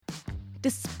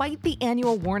Despite the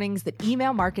annual warnings that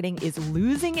email marketing is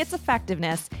losing its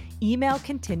effectiveness, email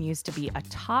continues to be a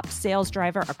top sales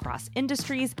driver across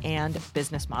industries and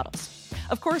business models.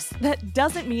 Of course, that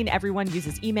doesn't mean everyone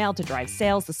uses email to drive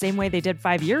sales the same way they did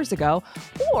 5 years ago,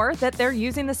 or that they're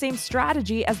using the same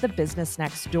strategy as the business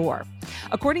next door.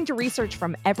 According to research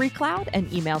from EveryCloud, an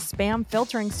email spam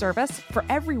filtering service, for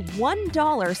every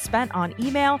 $1 spent on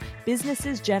email,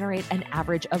 businesses generate an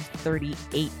average of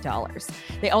 $38.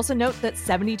 They also note that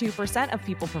 72% of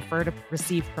people prefer to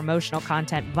receive promotional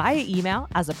content via email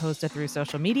as opposed to through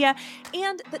social media,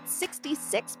 and that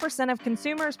 66% of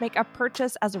consumers make a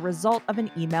purchase as a result of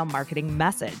an email marketing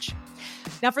message.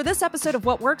 Now, for this episode of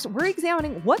What Works, we're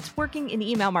examining what's working in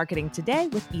email marketing today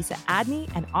with Isa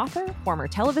Adney, an author, former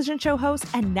television show host,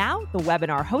 and now the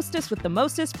webinar hostess with the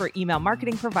mostest for email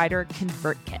marketing provider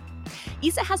ConvertKit.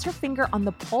 Isa has her finger on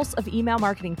the pulse of email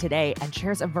marketing today and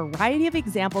shares a variety of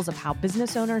examples of how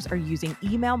business owners are using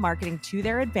email marketing to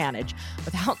their advantage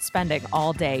without spending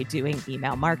all day doing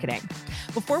email marketing.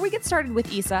 Before we get started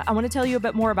with Isa, I want to tell you a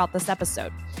bit more about this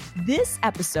episode. This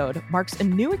episode marks a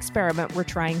new experiment we're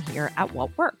trying here at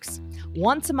What Works.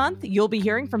 Once a month, you'll be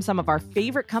hearing from some of our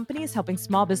favorite companies helping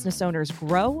small business owners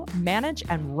grow, manage,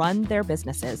 and run their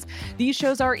businesses. These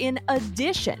shows are in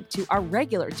addition to our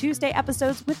regular Tuesday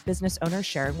episodes with business owners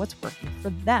sharing what's working for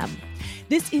them.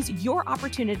 This is your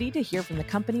opportunity to hear from the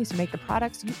companies who make the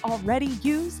products you already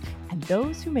use and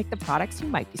those who make the products you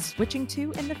might be switching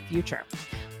to in the future.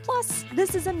 Plus,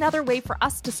 this is another way for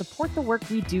us to support the work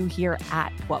we do here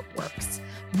at What Works.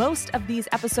 Most of these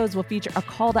episodes will feature a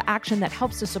call to action that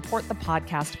helps to support the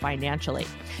podcast financially.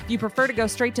 If you prefer to go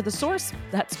straight to the source,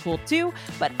 that's cool too,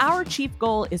 but our chief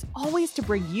goal is always to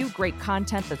bring you great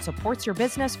content that supports your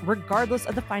business regardless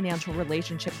of the financial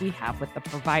relationship we have with the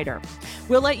provider.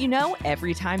 We'll let you know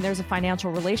every time there's a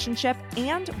financial relationship,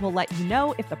 and we'll let you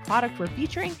know if the product we're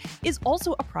featuring is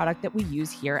also a product that we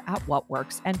use here at What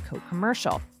Works and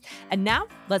Co-Commercial. And now,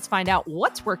 let's find out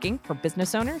what's working for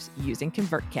business owners using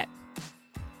ConvertKit.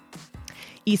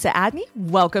 Isa Adney,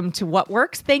 welcome to What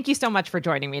Works. Thank you so much for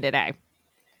joining me today.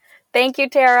 Thank you,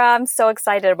 Tara. I'm so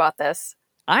excited about this.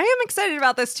 I am excited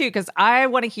about this too, because I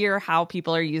want to hear how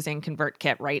people are using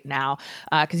ConvertKit right now,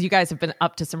 because you guys have been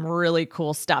up to some really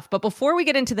cool stuff. But before we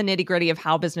get into the nitty-gritty of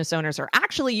how business owners are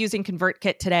actually using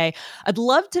ConvertKit today, I'd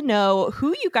love to know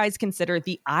who you guys consider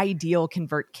the ideal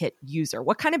ConvertKit user.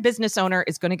 What kind of business owner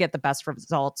is going to get the best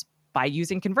results by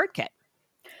using ConvertKit?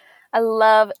 I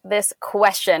love this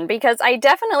question because I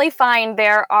definitely find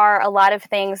there are a lot of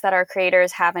things that our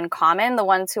creators have in common, the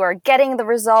ones who are getting the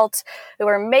results, who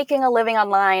are making a living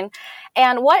online.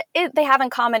 And what they have in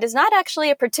common is not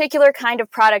actually a particular kind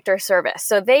of product or service.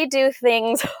 So they do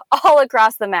things all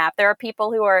across the map. There are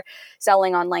people who are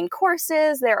selling online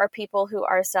courses. There are people who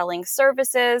are selling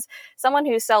services, someone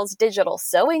who sells digital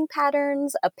sewing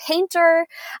patterns, a painter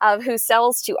who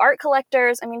sells to art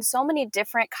collectors. I mean, so many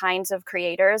different kinds of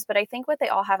creators, but I think what they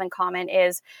all have in common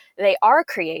is they are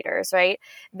creators, right?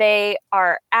 They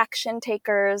are action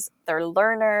takers, they're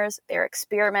learners, they're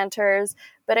experimenters.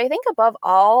 But I think above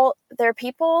all, they're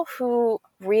people who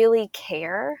really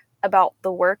care about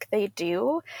the work they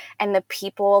do and the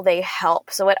people they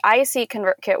help. So what I see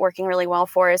ConvertKit working really well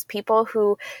for is people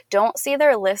who don't see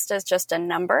their list as just a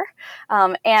number.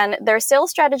 And their sales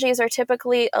strategies are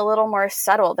typically a little more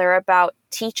subtle. They're about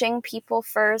teaching people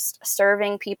first,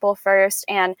 serving people first,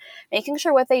 and making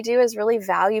sure what they do is really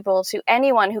valuable to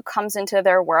anyone who comes into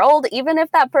their world, even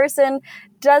if that person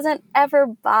doesn't ever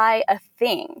buy a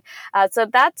thing. So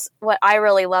that's what I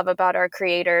really love about our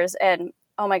creators. And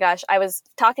oh my gosh, I was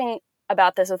talking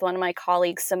about this with one of my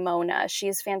colleagues, Simona.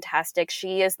 She's fantastic.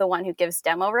 She is the one who gives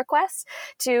demo requests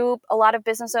to a lot of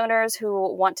business owners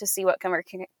who want to see what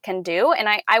ConvertKit can do. And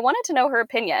I wanted to know her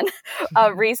opinion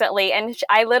recently. And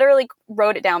I literally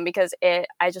wrote it down because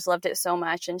I just loved it so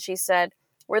much. And she said,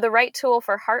 "We're the right tool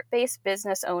for heart-based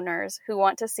business owners who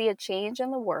want to see a change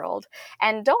in the world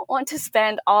and don't want to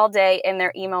spend all day in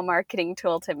their email marketing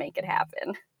tool to make it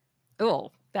happen."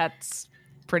 Oh, that's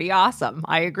pretty awesome.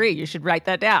 I agree. You should write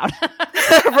that down.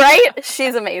 Right?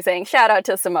 She's amazing. Shout out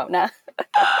to Simona.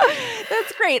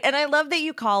 That's great. And I love that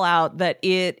you call out that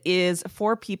it is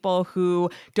for people who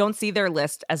don't see their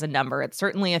list as a number. It's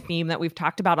certainly a theme that we've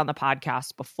talked about on the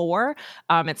podcast before.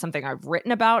 It's something I've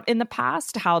written about in the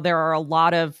past, how there are a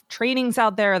lot of trainings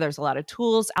out there. There's a lot of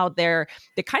tools out there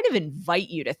that kind of invite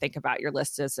you to think about your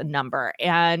list as a number.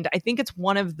 And I think it's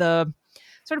one of the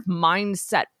sort of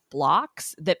mindset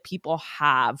blocks that people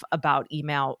have about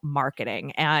email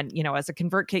marketing. And, as a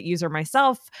ConvertKit user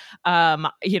myself,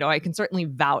 I can certainly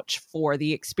vouch for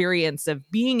the experience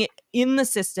of being in the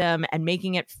system and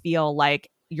making it feel like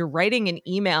you're writing an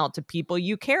email to people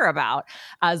you care about,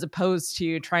 as opposed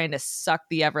to trying to suck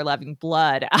the ever-loving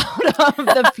blood out of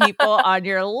the people on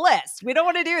your list. We don't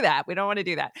want to do that. We don't want to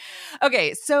do that.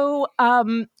 Okay, so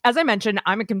as I mentioned,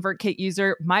 I'm a ConvertKit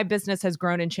user. My business has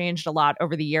grown and changed a lot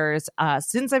over the years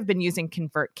since I've been using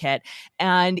ConvertKit,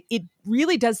 and it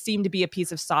really does seem to be a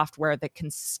piece of software that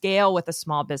can scale with a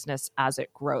small business as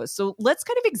it grows. So let's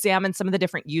kind of examine some of the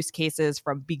different use cases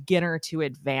from beginner to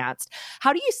advanced.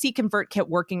 How do you see ConvertKit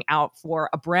working out for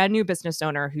a brand new business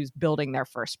owner who's building their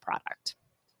first product?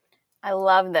 I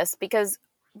love this because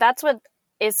that's what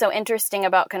is so interesting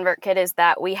about ConvertKit is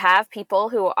that we have people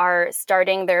who are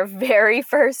starting their very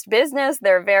first business,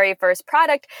 their very first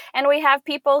product, and we have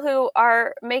people who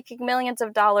are making millions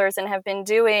of dollars and have been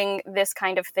doing this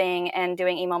kind of thing and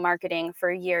doing email marketing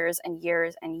for years and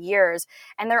years and years.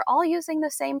 And they're all using the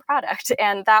same product.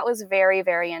 And that was very,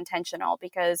 very intentional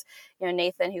because,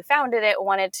 Nathan, who founded it,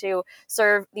 wanted to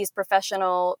serve these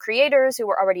professional creators who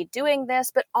were already doing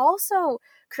this, but also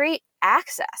create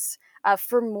access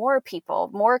for more people,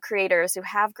 more creators who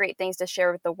have great things to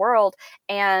share with the world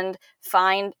and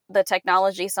find the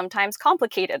technology sometimes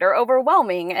complicated or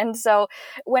overwhelming. And so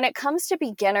when it comes to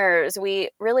beginners, we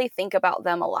really think about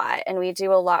them a lot and we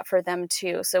do a lot for them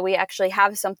too. So we actually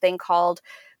have something called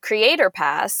Creator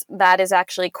Pass that is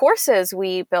actually courses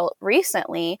we built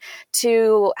recently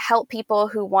to help people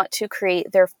who want to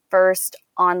create their first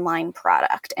online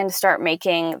product and start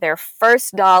making their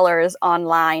first dollars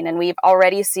online. And we've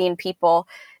already seen people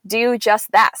do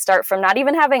just that, start from not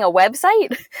even having a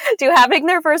website to having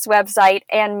their first website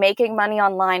and making money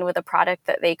online with a product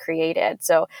that they created.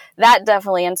 So that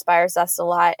definitely inspires us a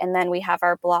lot. And then we have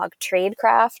our blog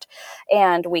Tradecraft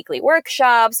and weekly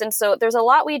workshops. And so there's a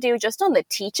lot we do just on the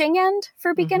teaching end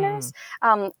for beginners.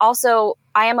 Also,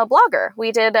 I am a blogger.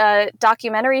 We did a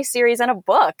documentary series and a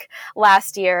book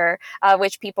last year,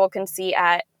 which people can see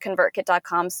at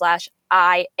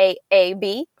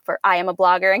convertkit.com/IAAB for I am a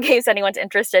blogger in case anyone's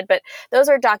interested. But those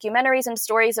are documentaries and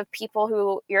stories of people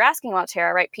who you're asking about,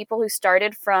 Tara, right? People who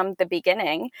started from the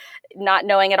beginning, not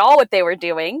knowing at all what they were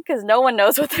doing because no one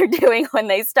knows what they're doing when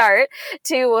they start,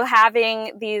 to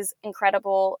having these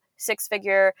incredible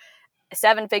 6-figure,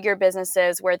 7-figure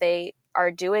businesses where they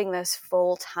are doing this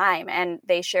full time and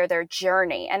they share their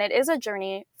journey. And it is a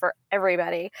journey for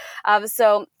everybody.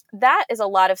 So that is a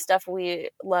lot of stuff we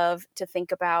love to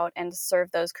think about and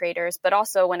serve those creators. But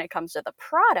also when it comes to the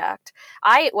product,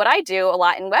 what I do a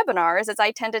lot in webinars is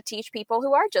I tend to teach people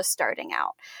who are just starting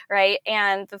out, right?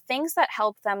 And the things that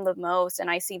help them the most,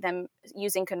 and I see them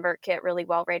using ConvertKit really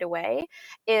well right away,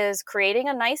 is creating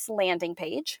a nice landing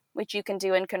page, which you can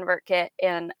do in ConvertKit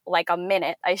in like a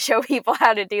minute. I show people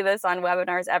how to do this on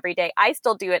webinars every day. I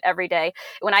still do it every day.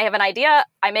 When I have an idea,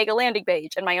 I make a landing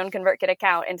page in my own ConvertKit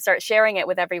account and start sharing it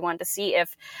with everyone to see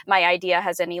if my idea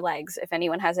has any legs, if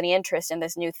anyone has any interest in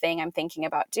this new thing I'm thinking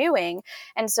about doing.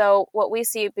 And so what we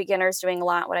see beginners doing a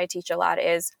lot, what I teach a lot,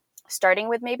 is starting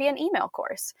with maybe an email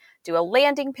course. Do a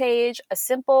landing page, a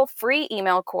simple free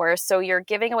email course. So you're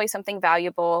giving away something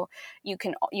valuable. You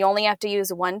only have to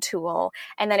use one tool.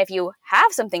 And then if you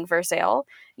have something for sale,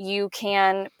 you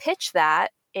can pitch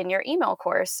that in your email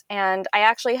course. And I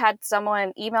actually had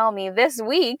someone email me this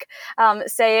week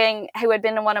saying, who had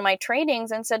been in one of my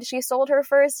trainings and said she sold her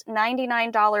first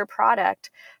 $99 product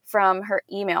from her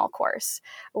email course,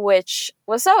 which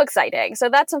was so exciting. So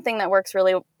that's something that works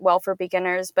really well for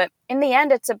beginners. But in the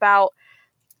end, it's about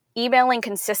emailing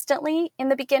consistently in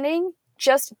the beginning,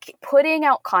 just putting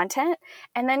out content,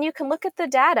 and then you can look at the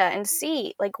data and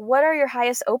see, like, what are your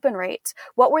highest open rates?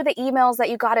 What were the emails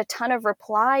that you got a ton of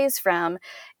replies from?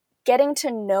 Getting to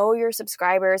know your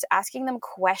subscribers, asking them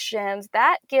questions,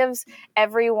 that gives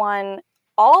everyone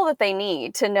all that they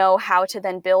need to know how to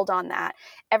then build on that.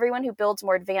 Everyone who builds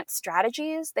more advanced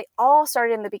strategies, they all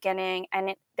started in the beginning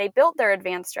and they built their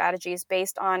advanced strategies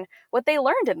based on what they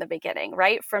learned in the beginning,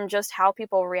 right? From just how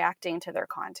people were reacting to their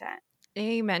content.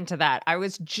 Amen to that. I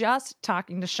was just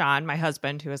talking to Sean, my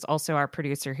husband, who is also our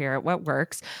producer here at What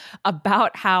Works,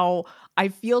 about how I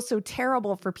feel so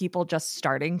terrible for people just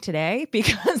starting today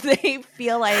because they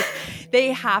feel like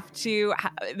they have to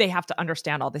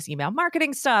understand all this email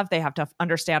marketing stuff. They have to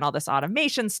understand all this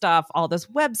automation stuff, all this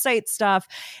website stuff,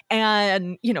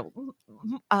 and,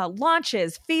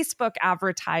 launches, Facebook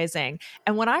advertising.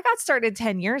 And when I got started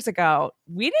 10 years ago,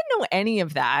 we didn't know any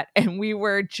of that. And we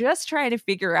were just trying to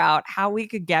figure out how we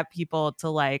could get people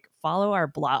to follow our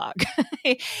blog.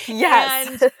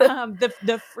 Yes. And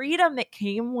the freedom that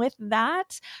came with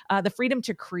that, the freedom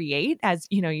to create, as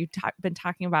you've been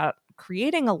talking about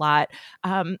creating a lot,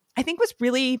 I think was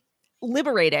really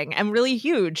liberating and really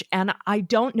huge. And I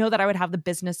don't know that I would have the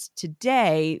business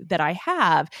today that I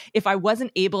have if I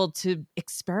wasn't able to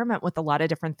experiment with a lot of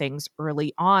different things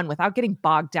early on without getting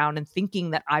bogged down and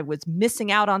thinking that I was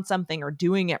missing out on something or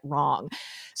doing it wrong.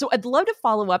 So I'd love to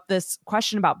follow up this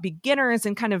question about beginners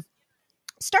and kind of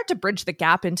start to bridge the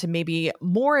gap into maybe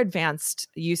more advanced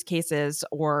use cases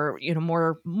or,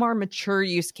 more mature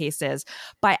use cases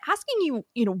by asking you,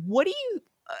 what do you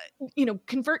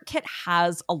ConvertKit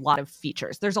has a lot of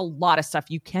features. There's a lot of stuff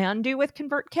you can do with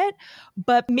ConvertKit,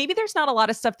 but maybe there's not a lot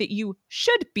of stuff that you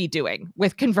should be doing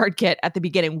with ConvertKit at the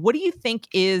beginning. What do you think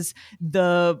is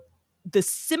the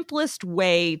simplest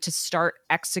way to start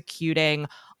executing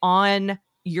on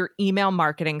your email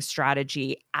marketing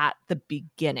strategy at the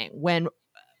beginning when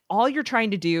all you're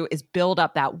trying to do is build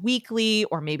up that weekly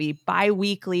or maybe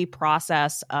bi-weekly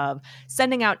process of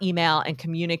sending out email and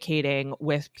communicating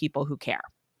with people who care?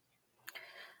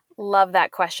 Love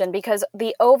that question because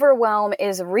the overwhelm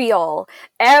is real.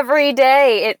 Every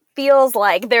day it feels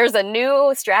like there's a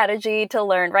new strategy to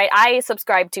learn, right? I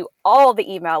subscribe to all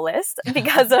the email lists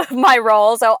because of my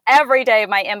role. So every day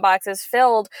my inbox is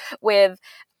filled with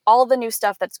all the new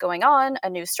stuff that's going on, a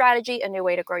new strategy, a new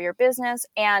way to grow your business.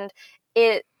 And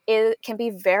it can be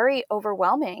very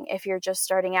overwhelming if you're just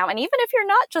starting out. And even if you're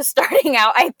not just starting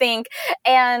out, I think.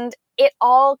 And it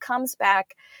all comes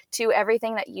back to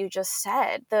everything that you just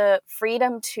said, the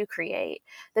freedom to create,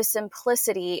 the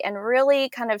simplicity, and really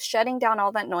kind of shutting down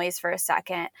all that noise for a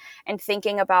second and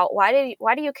thinking about why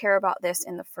do you care about this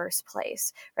in the first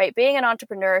place, right? Being an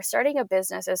entrepreneur, starting a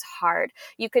business is hard.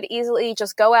 You could easily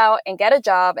just go out and get a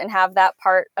job and have that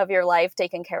part of your life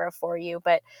taken care of for you,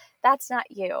 but that's not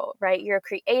you, right? You're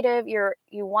creative,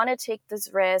 you want to take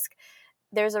this risk.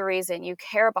 There's a reason you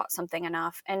care about something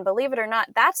enough. And believe it or not,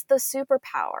 that's the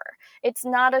superpower. It's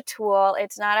not a tool.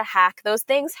 It's not a hack. Those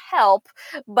things help.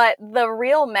 But the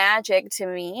real magic to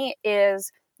me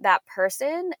is that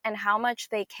person and how much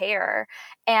they care.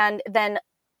 And then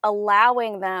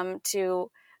allowing them to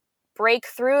break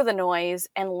through the noise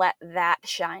and let that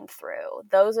shine through.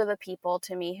 Those are the people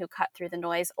to me who cut through the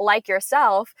noise, like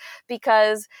yourself,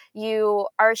 because you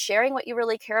are sharing what you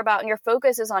really care about and your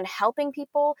focus is on helping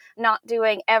people, not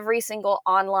doing every single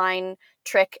online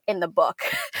trick in the book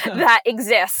that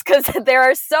exists, because there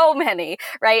are so many,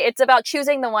 right? It's about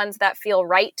choosing the ones that feel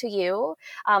right to you,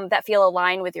 that feel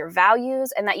aligned with your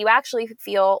values, and that you actually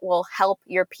feel will help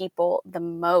your people the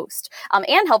most.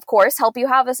 And of course, help you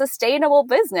have a sustainable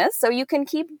business so you can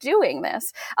keep doing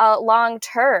this long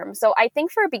term. So I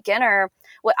think for a beginner,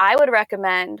 what I would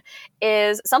recommend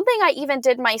is something I even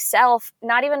did myself,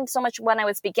 not even so much when I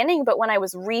was beginning, but when I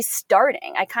was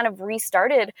restarting. I kind of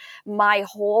restarted my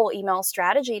whole email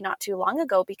strategy not too long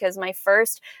ago because my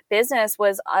first business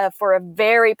was for a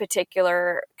very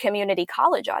particular community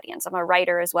college audience. I'm a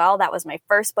writer as well. That was my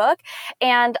first book.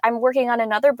 And I'm working on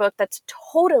another book that's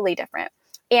totally different.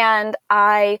 And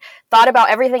I thought about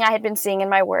everything I had been seeing in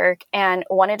my work and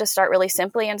wanted to start really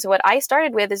simply. And so what I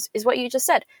started with is what you just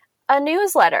said, a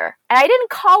newsletter. And I didn't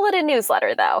call it a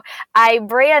newsletter, though. I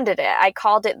branded it. I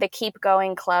called it the Keep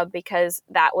Going Club because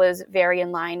that was very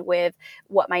in line with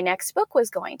what my next book was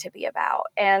going to be about.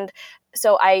 And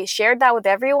so I shared that with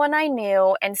everyone I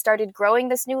knew and started growing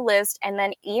this new list and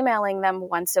then emailing them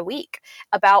once a week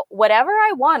about whatever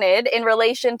I wanted in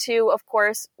relation to, of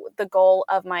course, the goal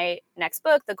of my next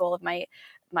book, the goal of my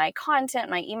content,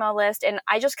 my email list. And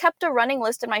I just kept a running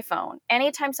list in my phone.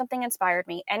 Anytime something inspired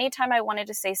me, anytime I wanted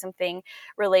to say something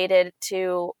related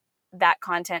to that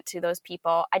content to those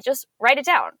people, I just write it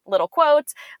down, little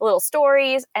quotes, little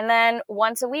stories. And then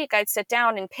once a week, I'd sit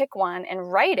down and pick one and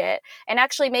write it and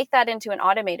actually make that into an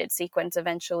automated sequence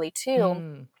eventually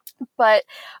too. But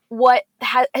what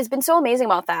has been so amazing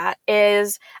about that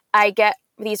is I get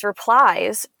these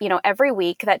replies, every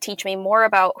week that teach me more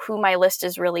about who my list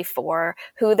is really for,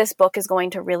 who this book is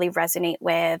going to really resonate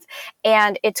with.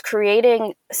 And it's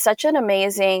creating such an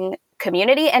amazing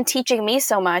community and teaching me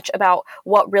so much about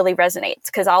what really resonates.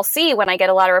 Because I'll see when I get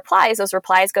a lot of replies, those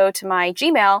replies go to my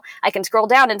Gmail. I can scroll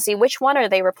down and see which one are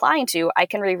they replying to. I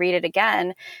can reread it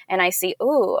again and I see,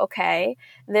 ooh, okay,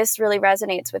 this really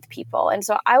resonates with people. And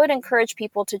so I would encourage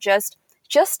people to just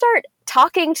start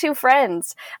talking to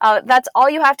friends. That's all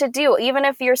you have to do. Even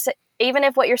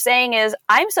if what you're saying is,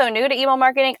 I'm so new to email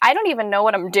marketing, I don't even know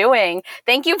what I'm doing.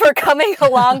 Thank you for coming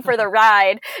along for the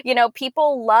ride.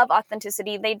 People love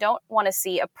authenticity. They don't want to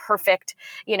see a perfect,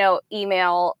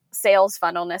 email sales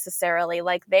funnel necessarily.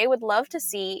 Like they would love to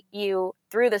see you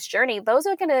through this journey. Those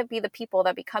are going to be the people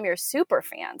that become your super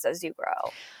fans as you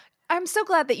grow. I'm so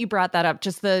glad that you brought that up.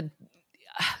 Just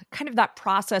kind of that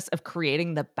process of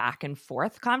creating the back and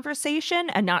forth conversation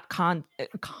and not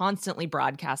constantly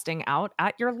broadcasting out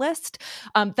at your list.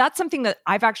 That's something that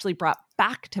I've actually brought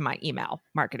back to my email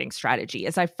marketing strategy,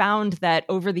 is I found that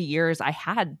over the years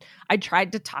I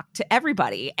tried to talk to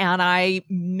everybody and I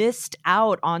missed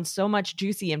out on so much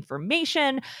juicy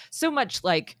information, so much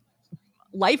like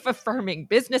life-affirming,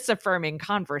 business-affirming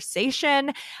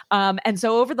conversation. And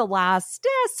so over the last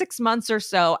 6 months or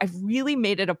so, I've really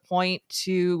made it a point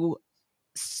to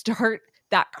start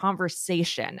that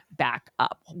conversation back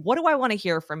up. What do I want to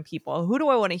hear from people? Who do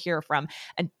I want to hear from?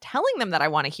 And telling them that I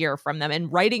want to hear from them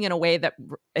and writing in a way that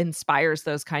inspires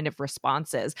those kind of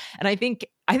responses. And I think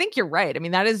you're right. I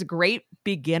mean, that is a great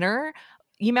beginner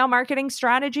email marketing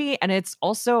strategy. And it's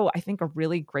also, I think, a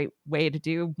really great way to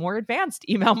do more advanced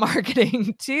email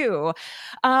marketing too.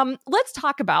 Let's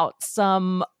talk about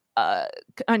some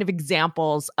kind of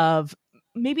examples of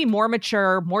maybe more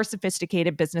mature, more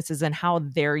sophisticated businesses and how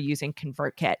they're using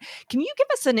ConvertKit. Can you give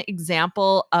us an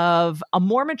example of a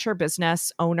more mature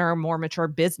business owner, more mature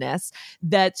business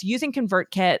that's using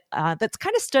ConvertKit that's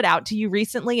kind of stood out to you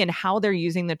recently and how they're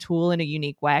using the tool in a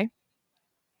unique way?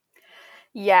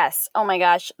 Yes. Oh my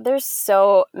gosh. There's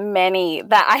so many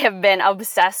that I have been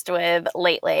obsessed with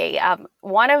lately.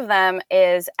 One of them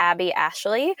is Abby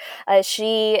Ashley.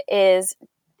 She is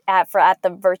at the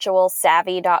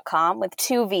virtualsavvy.com with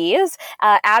 2 V's.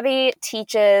 Abby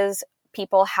teaches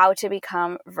people how to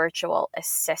become virtual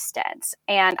assistants.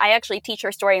 And I actually teach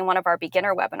her story in one of our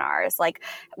beginner webinars, like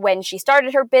when she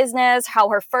started her business, how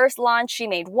her first launch, she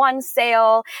made 1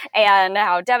 sale and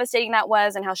how devastating that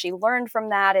was and how she learned from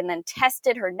that and then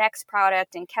tested her next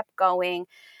product and kept going.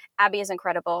 Abby is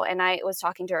incredible. And I was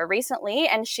talking to her recently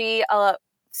and she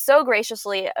so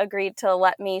graciously agreed to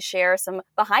let me share some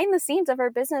behind the scenes of her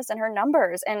business and her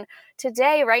numbers. And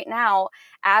today, right now,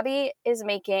 Abby is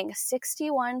making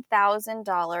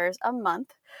 $61,000 a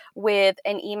month with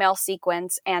an email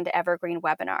sequence and evergreen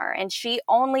webinar. And she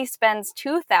only spends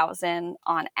 $2,000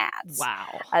 on ads.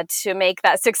 Wow. To make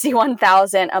that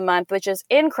 $61,000 a month, which is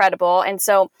incredible. And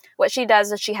so what she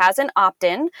does is she has an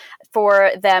opt-in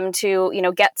for them to,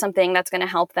 get something that's going to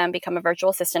help them become a virtual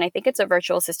assistant. I think it's a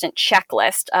virtual assistant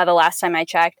checklist the last time I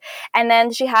checked. And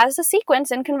then she has a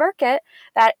sequence in ConvertKit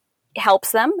that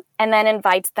helps them and then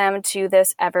invites them to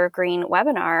this evergreen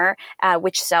webinar,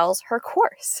 which sells her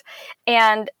course.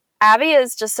 And Abby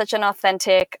is just such an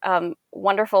authentic,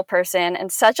 wonderful person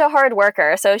and such a hard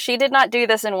worker. So she did not do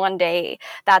this in one day,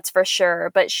 that's for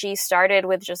sure. But she started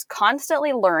with just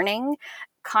constantly learning,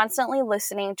 constantly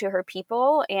listening to her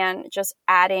people and just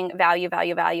adding value.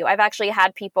 I've actually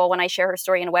had people, when I share her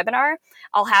story in a webinar,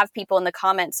 I'll have people in the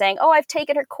comments saying, "Oh, I've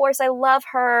taken her course. I love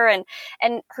her." And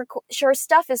her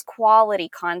stuff is quality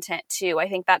content too. I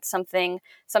think that's something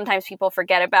sometimes people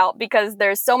forget about because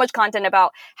there's so much content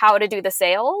about how to do the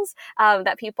sales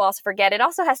that people also forget. It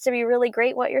also has to be really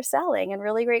great what you're selling and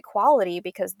really great quality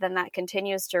because then that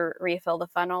continues to refill the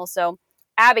funnel. So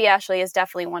Abby Ashley is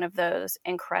definitely one of those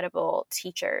incredible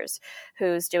teachers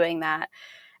who's doing that.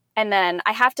 And then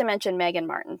I have to mention Megan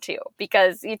Martin too,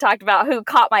 because you talked about who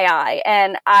caught my eye.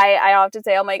 And I often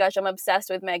say, oh my gosh, I'm obsessed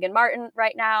with Megan Martin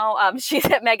right now. She's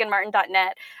at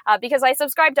meganmartin.net because I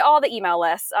subscribe to all the email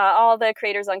lists, all the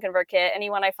creators on ConvertKit.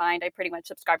 Anyone I find, I pretty much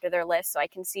subscribe to their list so I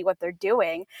can see what they're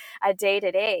doing day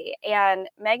to day. And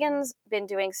Megan's been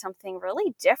doing something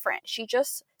really different. She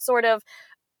just sort of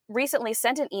recently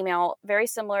sent an email very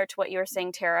similar to what you were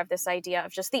saying, Tara, of this idea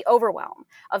of just the overwhelm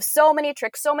of so many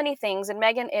tricks, so many things. And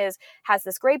Megan has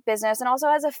this great business and also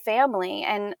has a family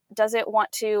and doesn't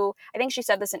want to, I think she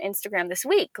said this in Instagram this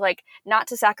week, like not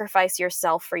to sacrifice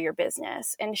yourself for your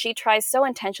business. And she tries so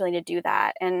intentionally to do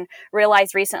that and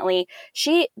realized recently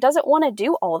she doesn't want to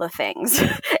do all the things,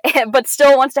 but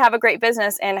still wants to have a great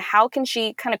business. And how can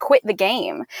she kind of quit the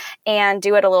game and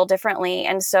do it a little differently?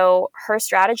 And so her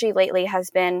strategy lately has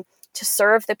been to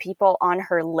serve the people on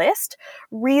her list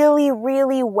really,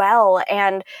 really well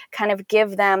and kind of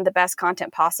give them the best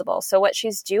content possible. So what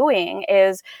she's doing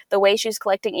is the way she's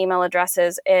collecting email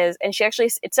addresses is, and she actually,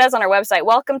 it says on her website,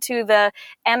 welcome to the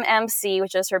MMC,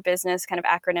 which is her business kind of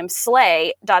acronym,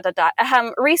 Slay, ...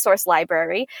 resource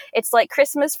library. It's like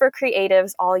Christmas for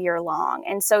creatives all year long.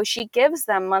 And so she gives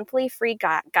them monthly free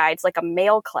guides, like a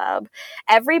mail club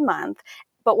every month.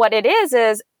 But what it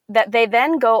is that they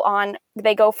then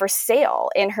go for sale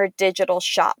in her digital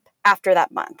shop after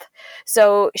that month.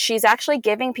 So she's actually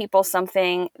giving people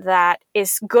something that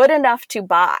is good enough to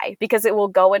buy because it will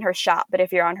go in her shop. But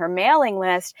if you're on her mailing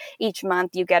list each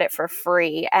month, you get it for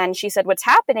free. And she said what's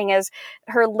happening is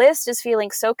her list is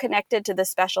feeling so connected to the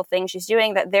special thing she's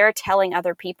doing that they're telling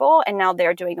other people, and now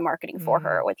they're doing the marketing for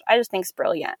her, which I just think is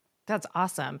brilliant. That's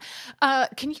awesome.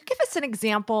 Can you give us an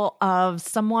example of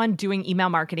someone doing email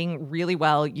marketing really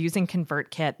well using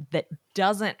ConvertKit that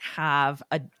doesn't have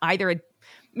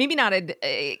maybe not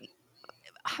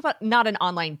how about not an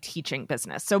online teaching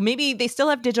business? So maybe they still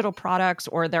have digital products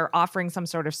or they're offering some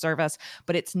sort of service,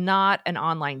 but it's not an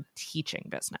online teaching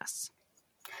business.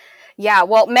 Yeah,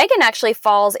 well, Megan actually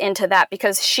falls into that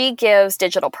because she gives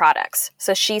digital products.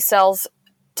 So she sells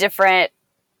different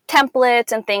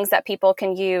templates and things that people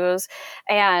can use.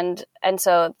 And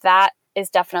so that is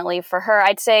definitely for her.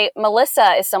 I'd say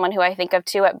Melissa is someone who I think of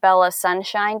too at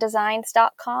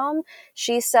BellaSunshineDesigns.com.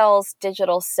 She sells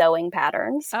digital sewing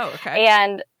patterns. Oh, okay.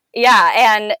 And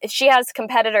she has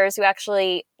competitors who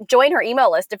actually join her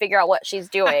email list to figure out what she's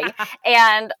doing.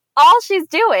 And all she's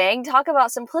doing, talk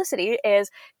about simplicity, is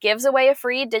gives away a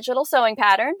free digital sewing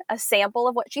pattern, a sample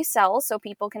of what she sells so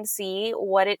people can see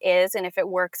what it is and if it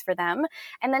works for them.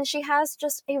 And then she has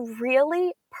just a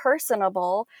really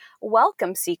personable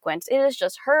welcome sequence. It is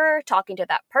just her talking to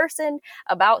that person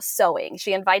about sewing.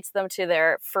 She invites them to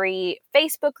their free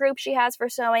Facebook group she has for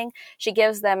sewing. She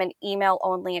gives them an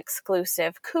email-only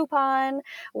exclusive coupon,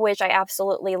 which I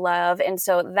absolutely love. And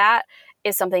so that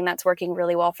is something that's working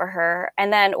really well for her.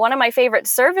 And then one of my favorite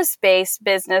service-based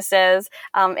businesses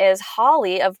is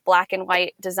Holly of Black and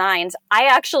White Designs. I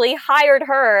actually hired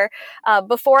her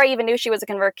before I even knew she was a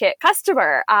ConvertKit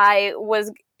customer. I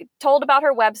was told about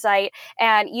her website,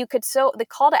 and the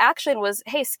call to action was,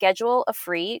 hey, schedule a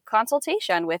free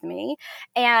consultation with me.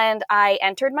 And I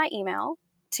entered my email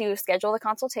to schedule the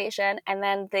consultation. And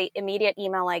then the immediate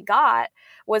email I got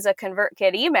was a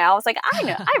ConvertKit email. I was like, I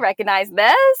know, I recognize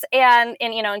this. And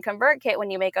in ConvertKit,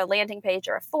 when you make a landing page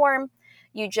or a form,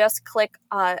 you just click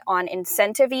on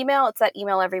incentive email. It's that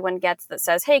email everyone gets that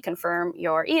says, hey, confirm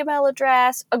your email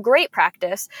address. A great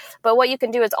practice. But what you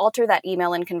can do is alter that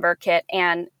email in ConvertKit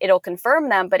and it'll confirm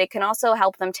them, but it can also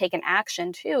help them take an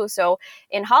action too. So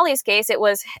in Holly's case, it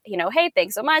was, hey,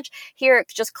 thanks so much. Here,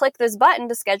 just click this button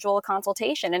to schedule a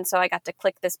consultation. And so I got to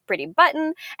click this pretty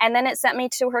button, and then it sent me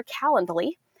to her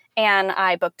Calendly. And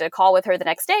I booked a call with her the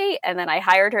next day, and then I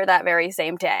hired her that very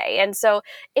same day. And so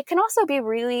it can also be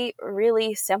really,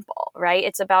 really simple, right?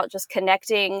 It's about just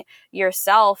connecting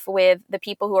yourself with the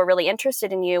people who are really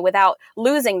interested in you without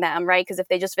losing them, right? Because if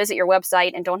they just visit your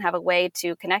website and don't have a way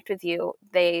to connect with you,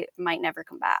 they might never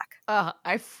come back.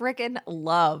 I freaking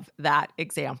love that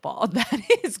example. That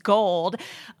is gold.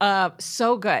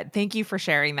 So good. Thank you for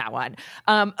sharing that one.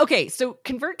 Okay, so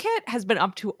ConvertKit has been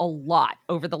up to a lot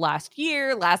over the last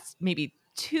maybe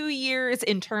 2 years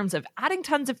in terms of adding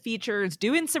tons of features,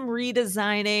 doing some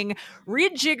redesigning,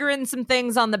 rejiggering some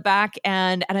things on the back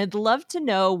end. And I'd love to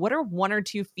know, what are 1 or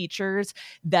 2 features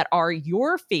that are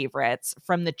your favorites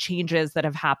from the changes that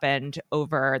have happened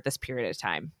over this period of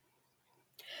time?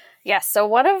 Yes. So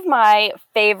one of my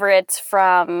favorites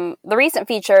from the recent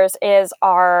features is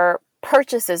our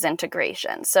purchases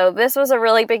integration. So this was a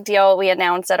really big deal we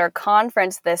announced at our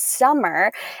conference this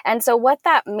summer. And so what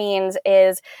that means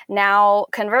is now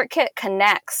ConvertKit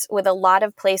connects with a lot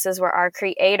of places where our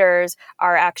creators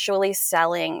are actually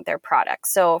selling their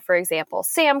products. So for example,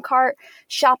 Samcart,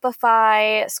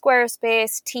 Shopify,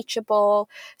 Squarespace, Teachable.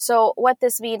 So what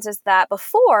this means is that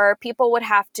before, people would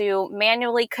have to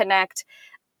manually connect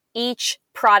each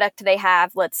product they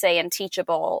have, let's say in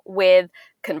Teachable, with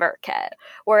ConvertKit.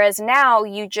 Whereas now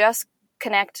you just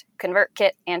connect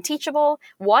ConvertKit and Teachable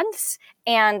once,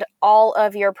 and all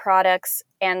of your products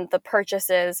and the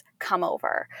purchases come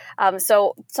over.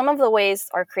 So some of the ways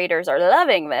our creators are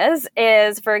loving this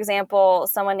is, for example,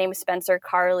 someone named Spencer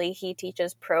Carley. He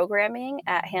teaches programming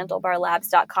at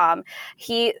handlebarlabs.com.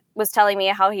 He was telling me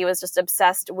how he was just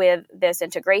obsessed with this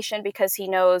integration because he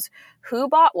knows who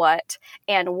bought what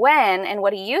and when, and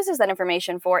what he uses that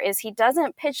information for is he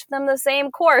doesn't pitch them the same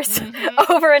course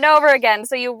over and over again.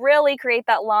 So you really create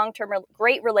that long-term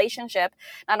great relationship.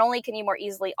 Not only can you more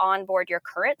easily onboard your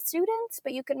current students,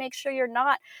 but you can make sure you're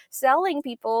not selling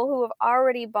people who have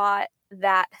already bought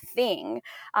that thing.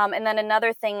 And then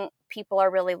another thing people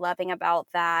are really loving about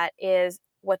that is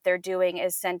what they're doing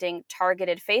is sending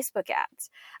targeted Facebook ads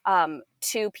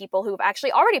to people who've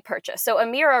actually already purchased. So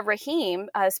Amira Rahim,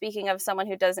 speaking of someone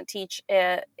who doesn't teach,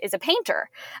 is a painter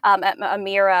at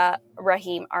Amira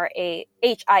Rahim,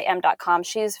 RAHIM.com.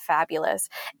 She's fabulous.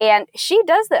 And she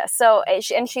does this. So,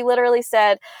 and she literally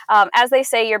said, as they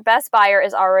say, your best buyer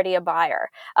is already a buyer.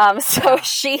 So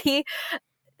she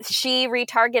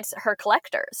retargets her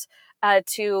collectors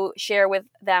to share with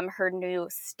them her new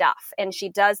stuff. And she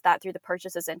does that through the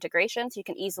purchases integration. So you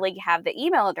can easily have the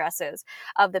email addresses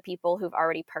of the people who've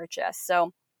already purchased.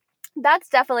 So that's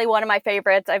definitely one of my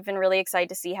favorites. I've been really excited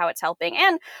to see how it's helping.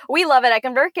 And we love it at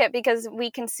ConvertKit because we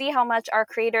can see how much our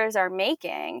creators are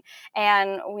making.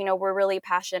 And, we're really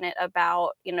passionate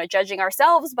about, judging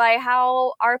ourselves by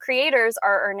how our creators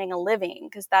are earning a living,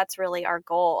 because that's really our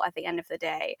goal at the end of the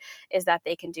day, is that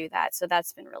they can do that. So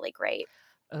that's been really great.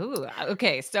 Oh,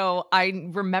 okay. So I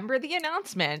remember the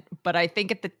announcement, but I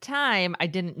think at the time I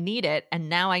didn't need it, and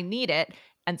now I need it.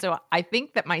 And so I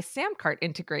think that my Samcart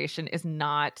integration is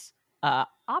not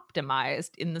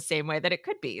optimized in the same way that it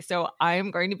could be. So I'm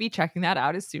going to be checking that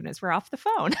out as soon as we're off the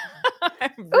phone.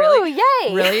 I'm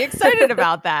really excited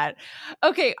about that.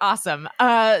 Okay, awesome.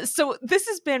 So this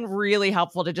has been really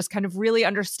helpful to just kind of really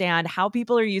understand how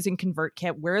people are using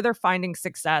ConvertKit, where they're finding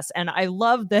success. And I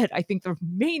love that. I think the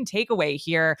main takeaway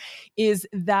here is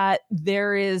that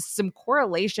there is some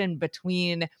correlation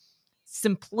between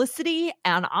simplicity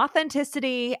and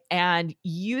authenticity and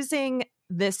using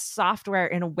this software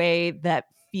in a way that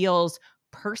feels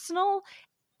personal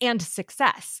and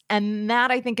success. And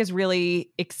that I think is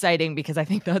really exciting, because I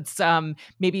think that's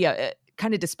maybe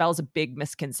kind of dispels a big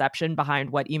misconception behind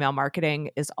what email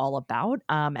marketing is all about.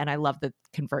 And I love that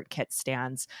ConvertKit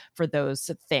stands for those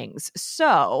things.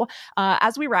 So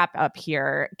as we wrap up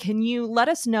here, can you let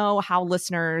us know how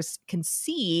listeners can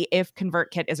see if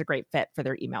ConvertKit is a great fit for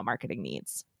their email marketing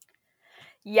needs?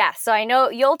 Yes, so I know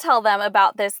you'll tell them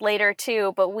about this later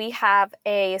too, but we have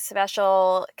a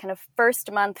special kind of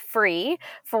first month free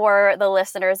for the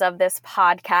listeners of this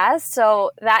podcast.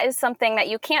 So that is something that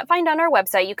you can't find on our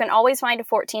website. You can always find a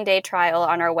 14-day trial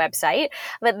on our website,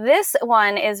 but this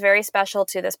one is very special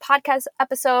to this podcast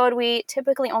episode. We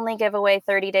typically only give away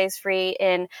 30 days free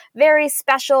in very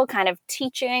special kind of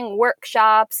teaching,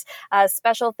 workshops,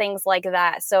 special things like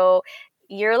that. So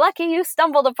you're lucky you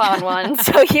stumbled upon one.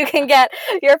 So you can get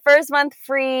your first month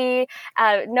free,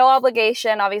 no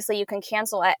obligation. Obviously, you can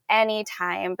cancel at any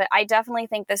time, but I definitely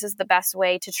think this is the best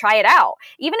way to try it out.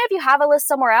 Even if you have a list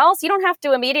somewhere else, you don't have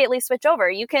to immediately switch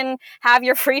over. You can have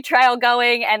your free trial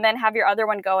going and then have your other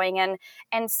one going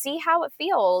and see how it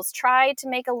feels. Try to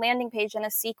make a landing page in a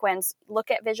sequence.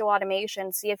 Look at visual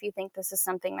automation. See if you think this is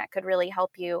something that could really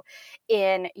help you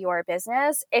in your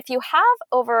business. If you have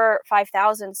over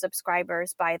 5,000 subscribers,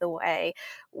 by the way,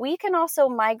 we can also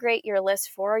migrate your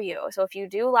list for you. So if you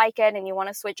do like it and you want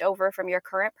to switch over from your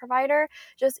current provider,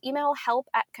 just email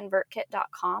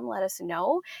help@convertkit.com. Let us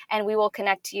know, and we will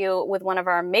connect you with one of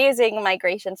our amazing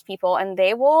migrations people, and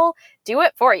they will do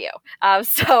it for you.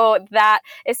 So that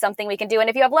is something we can do. And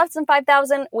if you have less than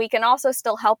 5,000, we can also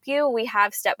still help you. We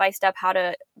have step-by-step how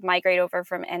to migrate over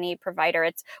from any provider.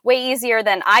 It's way easier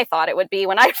than I thought it would be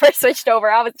when I first switched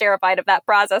over. I was terrified of that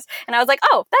process. And I was like,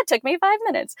 oh, that took me 5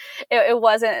 minutes. It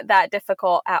wasn't that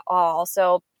difficult at all.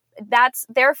 So that's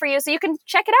there for you. So you can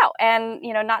check it out and,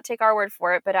 not take our word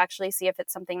for it, but actually see if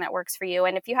it's something that works for you.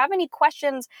 And if you have any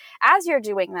questions as you're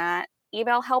doing that,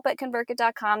 email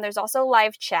help@convertkit.com. There's also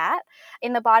live chat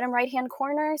in the bottom right-hand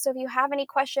corner. So if you have any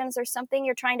questions or something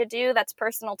you're trying to do that's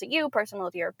personal to you, personal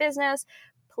to your business,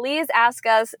 please ask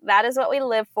us. That is what we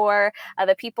live for.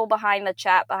 The people behind the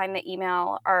chat, behind the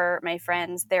email are my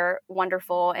friends. They're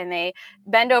wonderful and they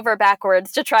bend over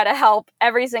backwards to try to help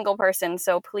every single person.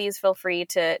 So please feel free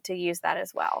to use that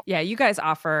as well. Yeah, you guys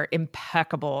offer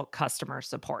impeccable customer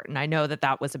support. And I know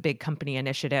that was a big company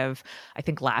initiative, I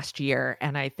think last year.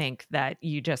 And I think that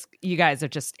you guys have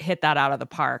just hit that out of the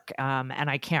park. And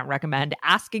I can't recommend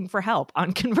asking for help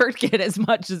on ConvertKit as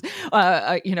much as,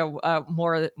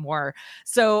 more.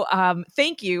 So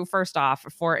thank you, first off,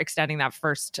 for extending that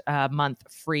first month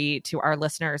free to our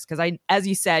listeners. Because as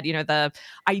you said, the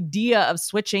idea of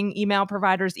switching email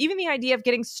providers, even the idea of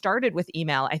getting started with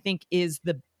email, I think is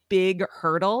the big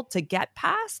hurdle to get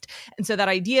past. And so that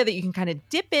idea that you can kind of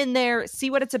dip in there, see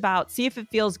what it's about, see if it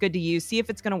feels good to you, see if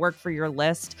it's going to work for your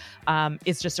list,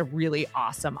 is just a really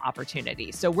awesome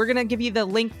opportunity. So we're going to give you the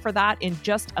link for that in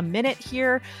just a minute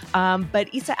here. But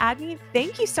Isa Adney,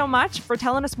 thank you so much for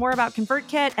telling us more about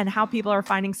ConvertKit and how people are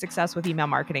finding success with email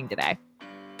marketing today.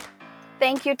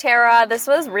 Thank you, Tara. This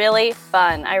was really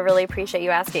fun. I really appreciate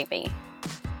you asking me.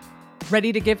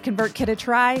 Ready to give ConvertKit a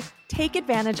try? Take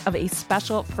advantage of a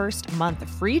special first month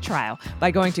free trial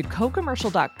by going to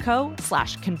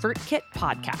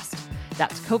cocommercial.co/ConvertKitPodcast.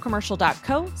 That's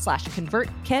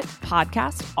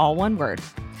cocommercial.co/ConvertKitPodcast, all one word.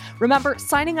 Remember,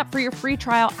 signing up for your free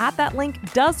trial at that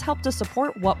link does help to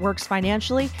support What Works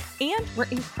financially, and we're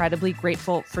incredibly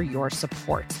grateful for your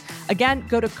support. Again,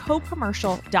 go to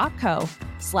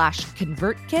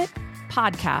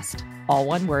cocommercial.co/ConvertKitPodcast, all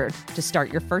one word, to start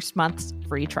your first month's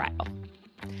free trial.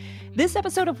 This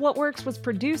episode of What Works was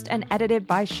produced and edited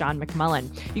by Sean McMullen.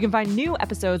 You can find new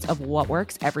episodes of What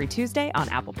Works every Tuesday on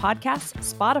Apple Podcasts,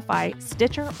 Spotify,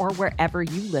 Stitcher, or wherever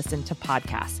you listen to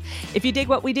podcasts. If you dig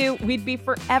what we do, we'd be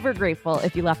forever grateful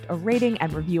if you left a rating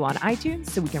and review on iTunes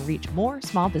so we can reach more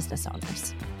small business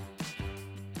owners.